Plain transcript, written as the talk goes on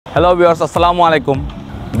Hello viewers, আসসালামু আলাইকুম।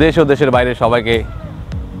 দেশ ও দেশের বাইরে সবাইকে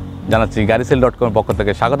জানাচ্ছি গারিসেল.com পক্ষ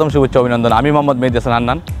থেকে স্বাগতম, শুভেচ্ছা, অভিনন্দন। আমি মোহাম্মদ মেহেদী হাসান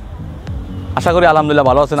হান্নান। আশা করি আলহামদুলিল্লাহ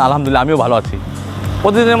ভালো আছেন। আলহামদুলিল্লাহ আমিও ভালো আছি।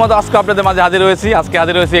 প্রতিদিনের মতো আজকে আপনাদের মাঝে হাজির হয়েছি। আজকে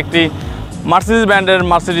হাজির হয়েছি একটি মার্সিডিজ ব্র্যান্ডের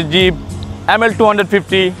মার্সিডিজ জিপ ML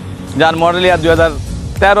 250, যার মডেল ইয়ার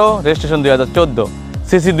 2013, রেজিস্ট্রেশন 2014,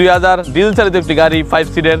 সিসি 2000, ডিজেল চালিত একটি গাড়ি, 5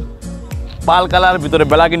 সিটের, পাল কালার, ভিতরে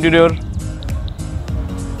ব্ল্যাক ইন্টেরিয়র।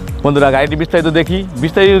 বন্ধুরা, গাড়িটি বিস্তারিত দেখি।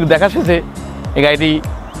 বিস্তারিত দেখা শেষে এই গাড়িটি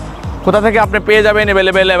কোথা থেকে আপনি পেয়ে যাবেন,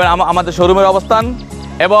 অ্যাভেলেবেল, এবং আমাদের শোরুমের অবস্থান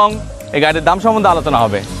এবং এই গাড়ির দাম সম্বন্ধে আলোচনা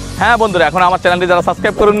হবে। হ্যাঁ বন্ধুরা, এখন আমার চ্যানেলটি যারা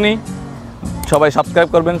সাবস্ক্রাইব করেননি সবাই সাবস্ক্রাইব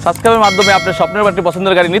করবেন। সাবস্ক্রাইবের মাধ্যমে আপনার স্বপ্নের বাড়িটি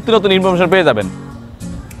পছন্দের গাড়ি নিত্য নতুন ইনফরমেশন পেয়ে যাবেন।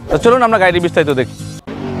 তো চলুন আমরা গাড়িটি বিস্তারিত দেখি।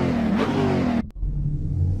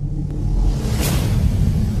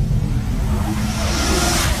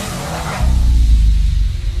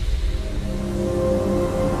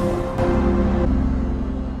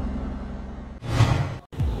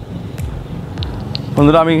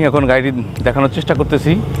 বন্ধুরা, আমি এখন গাড়িটি দেখানোর চেষ্টা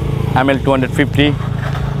করতেছি। ML 250,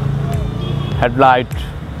 হেডলাইট,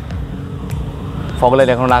 ফগ লাইট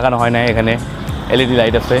এখন লাগানো হয় না, এখানে LED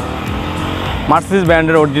লাইট আছে। মার্সিডিজ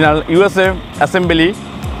ব্র্যান্ডের original USA assembly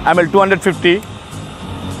ML 250,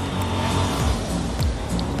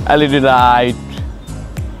 LED light,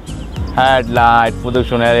 headlight,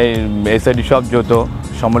 প্রদর্শনের SID সব যত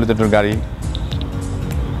সম্মিলিত গাড়ি।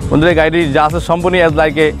 বন্ধুরা, গাড়িটি যা আছে সম্পূর্ণ অ্যাজ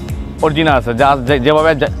লাইকে অরিজিনাল আছে, যা যেভাবে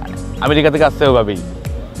আমেরিকা থেকে আসছে ওইভাবেই।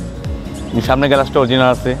 সামনে গ্লাসটা অরিজিনাল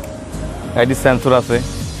আছে, গাড়িটির সেন্সর আছে,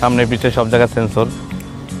 সামনে পিছে সব জায়গায় সেন্সর।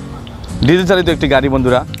 ডিজেল চালিত একটি গাড়ি।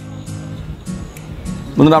 বন্ধুরা,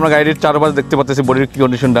 আমরা গাড়িটির চারপাশে দেখতে পাচ্ছি বডির কি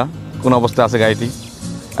কন্ডিশনটা, কোন অবস্থায় আছে গাড়িটি।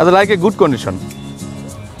 As like a good condition.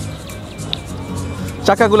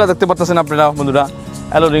 চাকাগুলা দেখতে পাচ্ছেন আপনারা বন্ধুরা,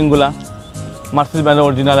 অ্যালো রিংগুলা মার্সিডিজ ব্র্যান্ডের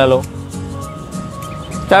অরিজিনাল অ্যালো।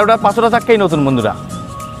 চারোটা পাঁচটা চাক্কাই নতুন বন্ধুরা,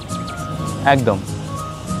 একদম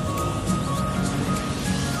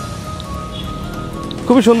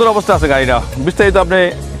খুবই সুন্দর অবস্থা আছে গাড়িটা। বিস্তারিত আপনি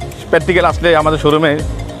প্র্যাকটিক্যাল আসলে আমাদের শোরুমে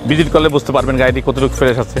ভিজিট করলে বুঝতে পারবেন গাড়িটি কতটুকু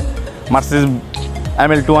ফ্রেশ আছে। Mercedes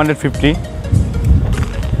ML 250।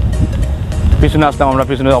 পিছনে আসলাম আমরা,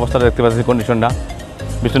 পিছনের অবস্থাটা দেখতে পাচ্ছি কন্ডিশনটা,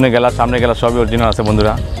 পিছনে গেলার সামনে গেলার সবই অরিজিনাল আছে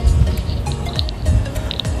বন্ধুরা।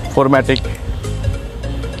 ফরম্যাটিক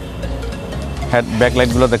হেড ব্যাক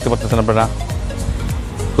লাইটগুলো দেখতে পাচ্ছেন আপনারা,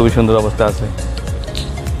 খুবই সুন্দর অবস্থা আছে।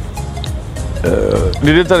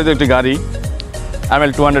 ডিজেল চালিত একটি গাড়ি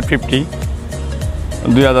ML 250,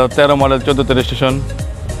 2013 model, 14তে registration.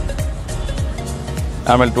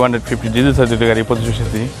 ML 250 diesel চালিত গাড়ি, 25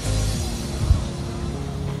 সিসি।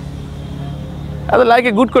 এত লাইক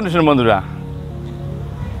এ গুড কন্ডিশন বন্ধুরা।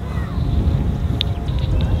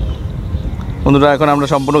 এখন আমরা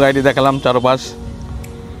সম্পূর্ণ গাড়িটি দেখালাম চারপাশ।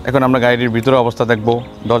 এখন আমরা গাড়িটির ভিতরে অবস্থা দেখব,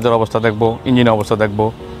 দরজার অবস্থা দেখব, ইঞ্জিনের অবস্থা দেখব।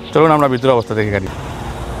 চলুন আমরা ভিতরে অবস্থা দেখি গাড়ি।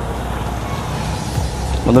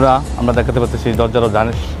 বন্ধুরা, আমরা দেখাতে পাচ্ছি দরজারও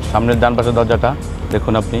সামনের ডান পাশের দরজাটা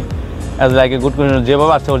দেখুন আপনি। As like a good condition,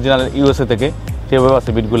 যেভাবে আছে অরিজিনাল USA থেকে সেভাবে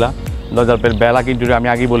আছে বিটগুলা। দরজার ব্ল্যাক ইন্টেরিয়র আমি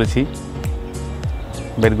আগেই বলেছি,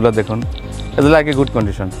 বেডগুলো দেখুন, as like a good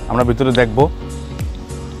condition. আমরা ভিতরে দেখব।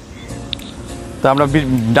 তো আমরা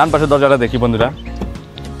ডান পাশের দরজাটা দেখি বন্ধুরা।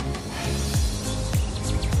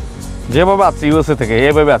 যেভাবে আছে USA থেকে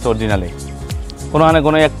এভাবে আছে অরিজিনালে, কোনোখানে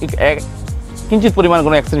কোনো কিঞ্চিত পরিমাণ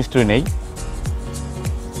কোনো অ্যাক্সিডেন্ট হিস্ট্রি নেই।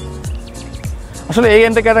 আসলে এই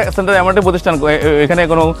এন্টার সেন্টার এমন একটা প্রতিষ্ঠান, এখানে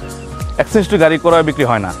কোনো অ্যাক্সিডেন্ট হিস্ট্রি গাড়ি ক্রয় বিক্রি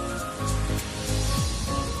হয় না।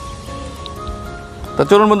 তো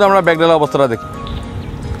চলুন বন্ধু আমরা ব্যাগডালা অবস্থাটা দেখি।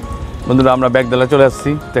 বন্ধুরা, আমরা ব্যাগডালা চলে আসছি।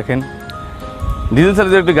 দেখেন ডিজেল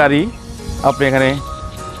চালিত একটি গাড়ি, আপনি এখানে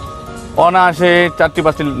অনায়াসে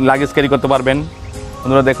 4-5টি লাগেজ ক্যারি করতে পারবেন।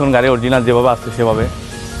 বন্ধুরা দেখুন, গাড়ি অরিজিনাল যেভাবে আসছে সেভাবে,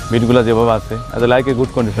 বিটগুলো যেভাবে আছে, এত লাইক এ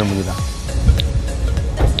গুড কন্ডিশন বন্ধুরা।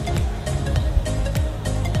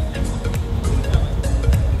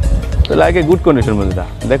 তো লাইক এ গুড কন্ডিশন বন্ধুরা।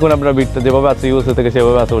 দেখুন আপনার বিটটা যেভাবে আছে USA থেকে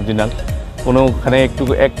সেভাবে আছে অরিজিনাল, কোনোখানে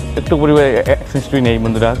একটু পরিমাণ হিস্ট্রি নেই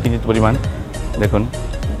বন্ধুরা, কিঞ্চিত পরিমাণ। দেখুন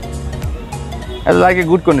এত লাইক এ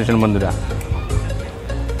গুড কন্ডিশন বন্ধুরা।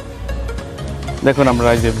 দেখুন আমরা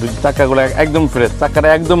এই যে চাকাগুলো একদম ফ্রেশ, চাকাটা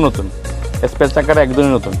একদম নতুন, স্পেস চাকাটা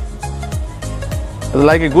একদমই নতুন,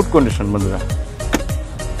 লাইক এ গুড কন্ডিশন বন্ধুরা।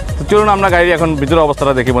 তো চলুন আমরা গাড়ির এখন ভিতরে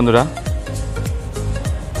অবস্থাটা দেখি বন্ধুরা।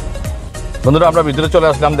 আমরা ভিতরে চলে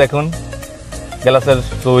আসলাম। দেখুন গ্লাসের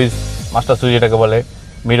সুইচ, মাস্টার সুইচ এটাকে বলে,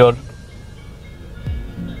 মিরর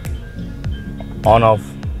অন অফ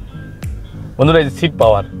বন্ধুরা। এই যে সিট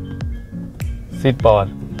পাওয়ার,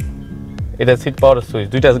 এটা সিট পাওয়ার সুইচ,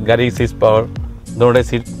 দুইটা গাড়ি সিট পাওয়ার, দুটোটাই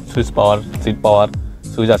সিট পাওয়ার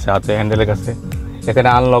সুইচ আছে হাতে, হ্যান্ডেলের কাছে। এখানে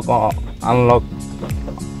আনলক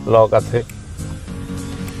লক আছে।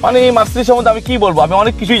 মানে মার্সিডিজ সম্বন্ধে আমি কি বলবো, আমি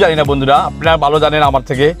অনেক কিছুই জানি না বন্ধুরা, আপনারা ভালো জানেন আমার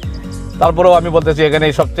থেকে। তারপরেও আমি বলতেছি এখানে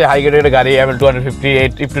সবচেয়ে হাই গ্রেডের গাড়ি ML 250,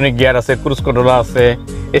 ইলেকট্রনিক গিয়ার আছে, ক্রুজ কন্ট্রোলার আছে,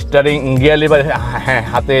 স্টারিং গিয়ার লিভার, হ্যাঁ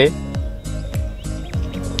হাতে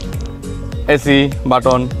AC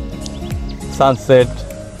button, sunset,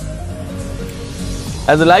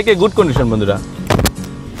 as like a good condition বন্ধুরা।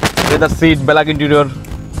 লেদার সিট, ব্ল্যাক ইন্টেরিয়র,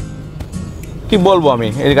 কি বলবো আমি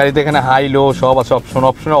এই গাড়িতে, এখানে হাই লো সব আছে,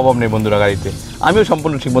 অপশনের অভাব নেই বন্ধুরা গাড়িতে। আমিও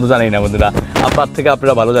সম্পূর্ণ ঠিক মতো জানি না বন্ধুরা, আপনার থেকে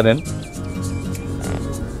আপনারা ভালো জানেন।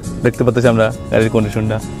 দেখতে পাচ্ছি আমরা গাড়ির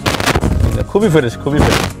কন্ডিশনটা খুবই ফ্রেশ, খুবই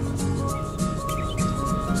ফ্রেশ।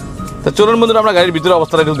 তো চলুন বন্ধুরা আমরা গাড়ির ভিতরে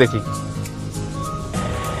অবস্থাটা একটু দেখি।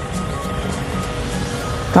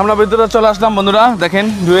 আমরা ভিতরে চলে আসলাম বন্ধুরা, দেখেন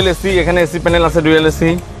ডুয়েল এসি, এখানে এসি প্যানেল আছে, ডুয়েল এসি,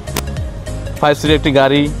 5 সিটের একটি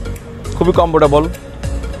গাড়ি, খুবই comfortable.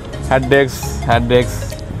 Head desk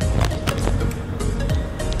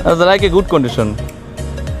like a good condition.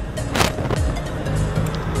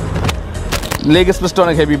 Leg স্পেসটা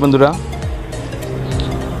অনেক হেভি বন্ধুরা।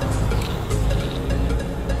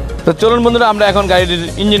 তো চলুন বন্ধুরা আমরা এখন গাড়ির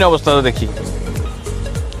ইঞ্জিনের অবস্থাটা দেখি।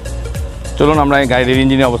 চলুন আমরা গাড়ির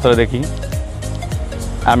ইঞ্জিনের অবস্থাটা দেখি।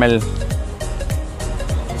 ML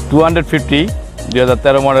 250,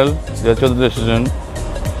 2013 model, 2014 registration,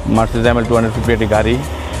 Mercedes ML 250 একটি গাড়ি,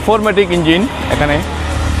 4ম্যাটিক ইঞ্জিন। এখানে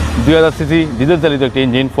 2000 সিসি ডিজেল চালিত একটি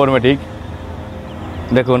ইঞ্জিন, 4ম্যাটিক।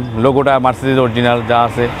 দেখুন লোগোটা মার্সিডিজ অরিজিনাল যা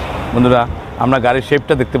আছে বন্ধুরা। আমরা গাড়ির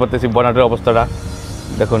শেপটা দেখতে পাচ্ছি, বনেটের অবস্থাটা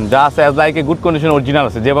দেখুন যা আছে as like a good condition, original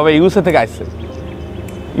আছে, যেভাবে ইউএসএ থেকে আসছে,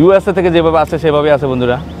 ইউএসএ থেকে যেভাবে আসছে সেভাবে আছে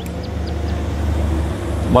বন্ধুরা।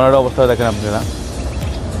 বনেটের অবস্থা দেখেন আপনারা,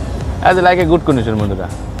 as like a good condition বন্ধুরা।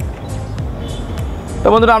 তো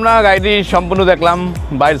বন্ধুরা আমরা গাড়িটি সম্পূর্ণ দেখলাম,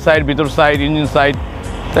 বাইর সাইড, ভিতর সাইড, ইঞ্জিন সাইড।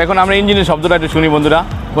 তো এখন আমরা ইঞ্জিনের শব্দটা একটু শুনি বন্ধুরা,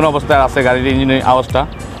 কোন অবস্থায় আছে গাড়ির ইঞ্জিনের আওয়াজটা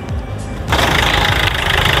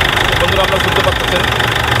বন্ধুরা আমরা শুনতে পাচ্ছেন।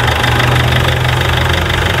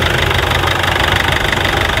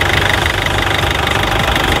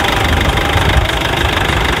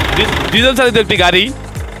 ডিজেল চালিত একটি গাড়ি,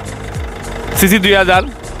 সিসি 2000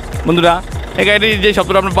 বন্ধুরা। এই গাড়িটির যে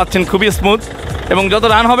শব্দটা আপনারা পাচ্ছেন খুবই স্মুথ, এবং যত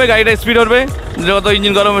রান হবে গাড়িটা স্পিড হবে, যত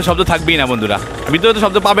ইঞ্জিন গরম হবে শব্দ থাকবেই না বন্ধুরা, ভিতরে তো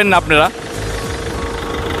শব্দ পাবেন না আপনারা।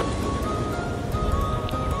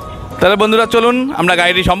 তাহলে বন্ধুরা চলুন আমরা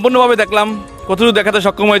গাড়িটি সম্পূর্ণভাবে দেখলাম, কতটুকু দেখাতে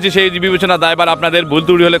সক্ষম হয়েছে সেই বিবেচনা দায়ভার আপনাদের, ভুল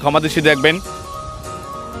ত্রুটি হলে ক্ষমা দৃষ্টি দেখবেন।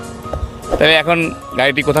 তাই এখন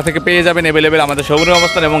গাড়িটি কোথা থেকে পেয়ে যাবেন অ্যাভেলেবেল আমাদের শোরুমের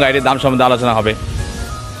অবস্থান, এবং গাড়ির দাম সম্বন্ধে আলোচনা হবে।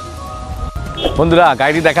 বন্ধুরা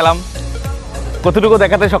গাড়িটি দেখালাম, কতটুকু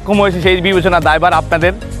দেখাতে সক্ষম হয়েছে সেই বিবেচনা দায়ভার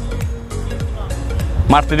আপনাদের।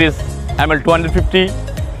 Mercedes ML 250,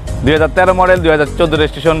 2013 model, 2014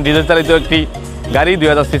 registration, diesel চালিত একটি গাড়ি,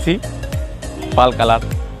 2000 সিসি, পাল কালার।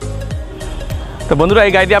 তো বন্ধুরা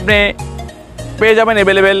এই গাড়িটি আপনি পেয়ে যাবেন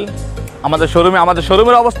অ্যাভেলেবেল আমাদের শোরুমে। আমাদের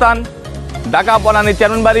শোরুমের অবস্থান ঢাকা বনানী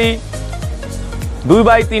চেয়ারম্যানবাড়ি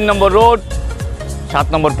 2/3 নম্বর রোড, 7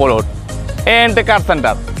 নম্বর প্লট, এনটে কার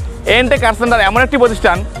সেন্টার। এনটে কার সেন্টার এমন একটি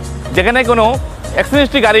প্রতিষ্ঠান যেখানে কোনো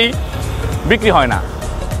এক্সচেঞ্জটি গাড়ি বিক্রি হয় না,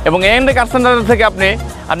 এবং এনটে কার সেন্টার থেকে আপনি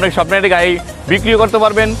আপনার স্বপ্নের একটি গাড়ি বিক্রিও করতে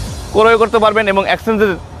পারবেন, ক্রয় করতে পারবেন, এবং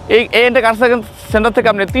এক্সচেঞ্জের এই এনটে কার সেন্টার থেকে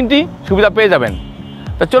আপনি 3টি সুবিধা পেয়ে যাবেন।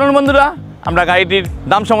 তো চলুন বন্ধুরা আমরা গাড়িটির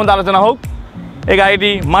দাম সম্বন্ধে আলোচনা হোক। এই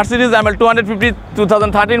গাড়িটি Mercedes ML 250,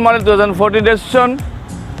 2013 model, 2014 registration.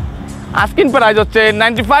 Asking price হচ্ছে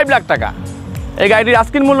 95 লাখ টাকা। এই গাড়িটির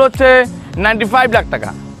আস্কিং মূল্য হচ্ছে 95 লাখ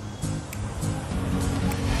টাকা।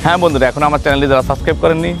 হ্যাঁ বন্ধুরা, এখন আমার চ্যানেলটি যারা সাবস্ক্রাইব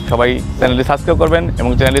করেননি সবাই চ্যানেলটি সাবস্ক্রাইব করবেন, এবং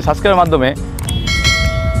চ্যানেলটি সাবস্ক্রাইবের মাধ্যমে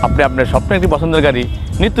আপনি আপনার স্বপ্নের একটি পছন্দের গাড়ি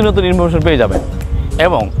নিত্য নতুন ইনফরমেশন পেয়ে যাবেন,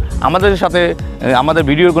 এবং আমাদের সাথে আমাদের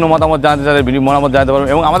ভিডিওর কোনো মতামত জানাতে চাইলে ভিডিও মতামত জানাতে পারবেন,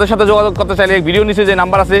 এবং আমাদের সাথে যোগাযোগ করতে চাইলে ভিডিও নিচে যে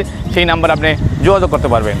নাম্বার আছে সেই নাম্বার আপনি যোগাযোগ করতে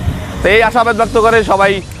পারবেন। তো এই আশাবাদ ব্যক্ত করে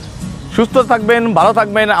সবাই সুস্থ থাকবেন, ভালো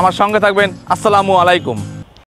থাকবেন, আমার সঙ্গে থাকবেন। আসসালামু আলাইকুম।